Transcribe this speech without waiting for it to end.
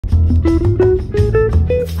テ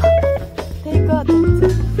イクアウトも全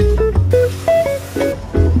部。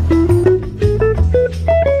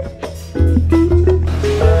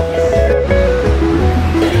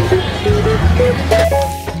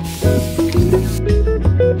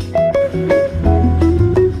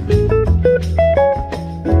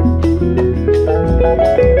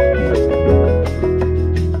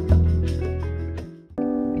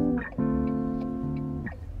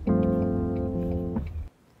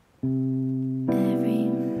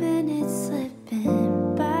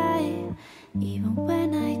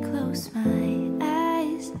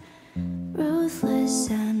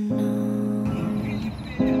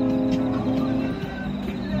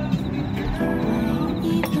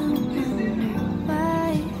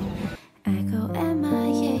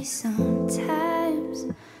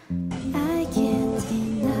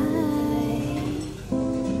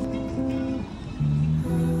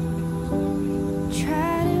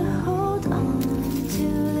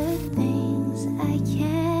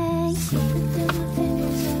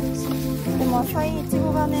浅いイチ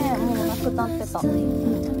ゴがね、もうなくなってた。う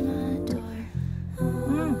ん。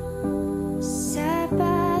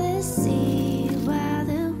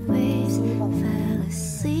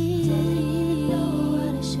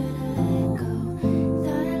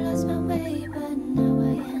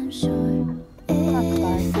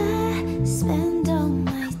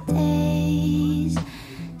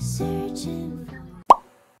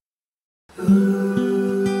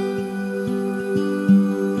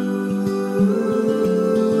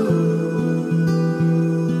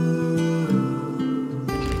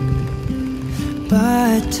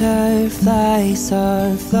Butterflies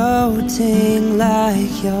are floating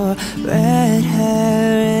like your red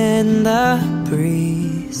hair in the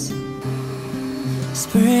breeze.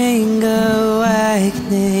 Spring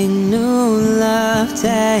awakening, new love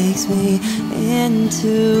takes me into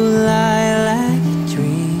lilac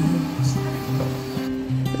dreams.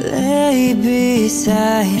 Lay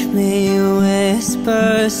beside me,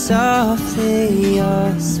 whisper softly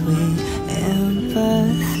your sweet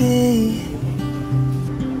empathy.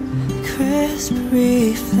 Crisp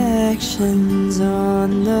reflections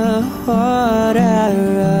on the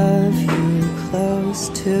water of you close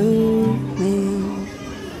to me.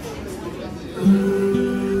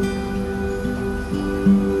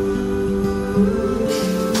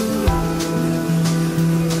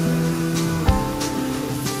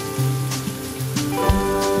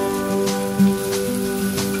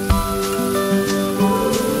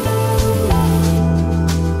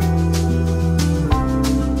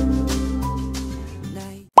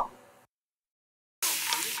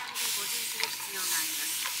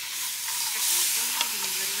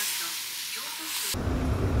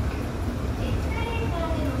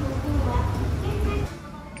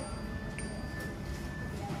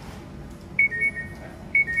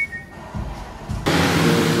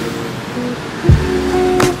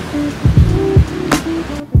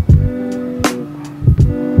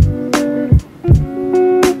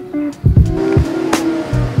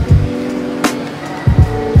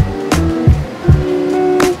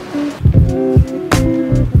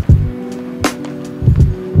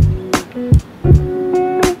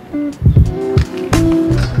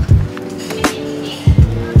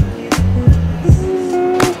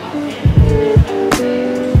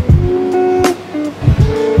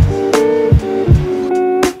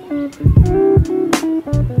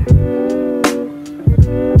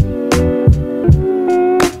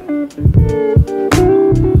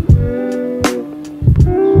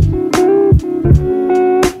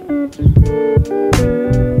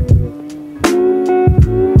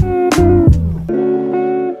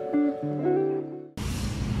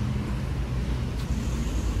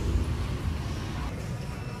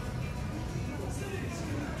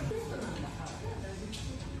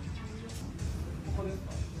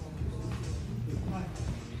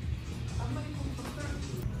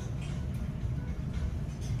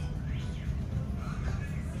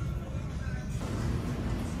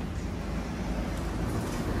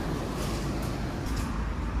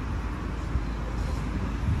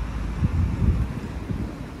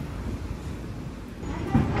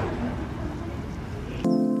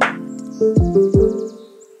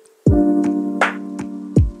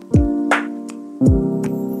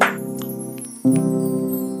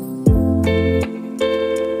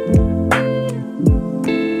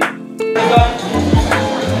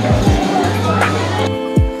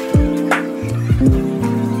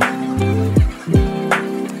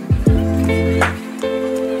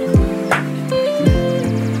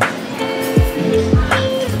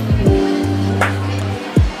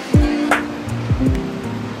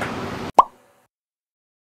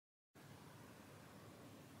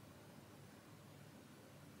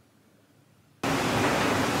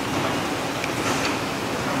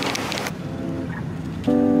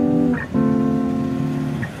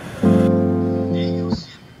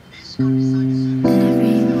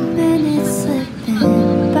 Every minute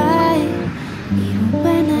slipping by, even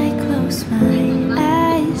when I close my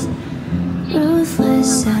eyes.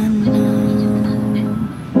 Ruthless, I know.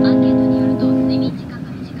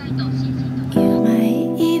 You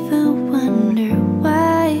might even wonder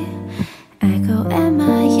why I go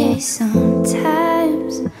MIA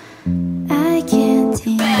sometimes. I can't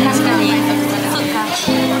even. 確かに。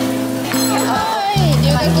留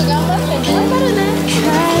学頑張ってね。頑張るね。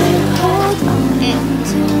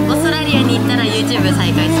オーストラリアに行ったら YouTube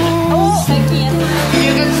再開する。お、最近やってる。留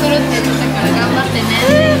学するって言ってたから頑張ってね。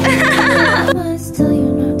Till you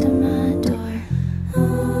knocked on my door.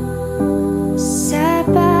 Sat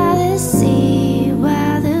by the sea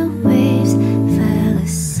while the waves fell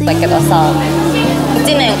asleep. だけどさ、1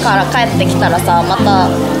年から帰ってきたらさ、また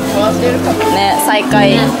ね、再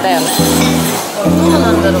開だよね。どう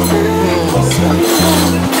なんだろう。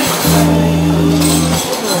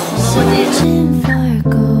Searching for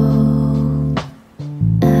gold,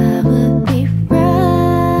 I would be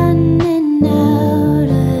running out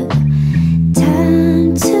of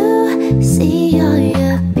time to see all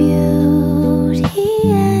your beauty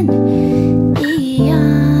and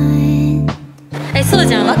beyond. そう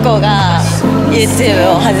じゃん。マコが YouTube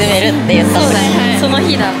を始めるって言った時、その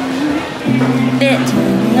日だ。で、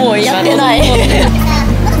もうやってない。面白い。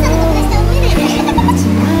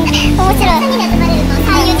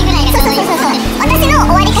3、4時ぐらいがちょうどいい。そう。私の終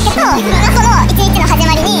わりかけと、その1日の始ま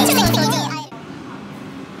りに、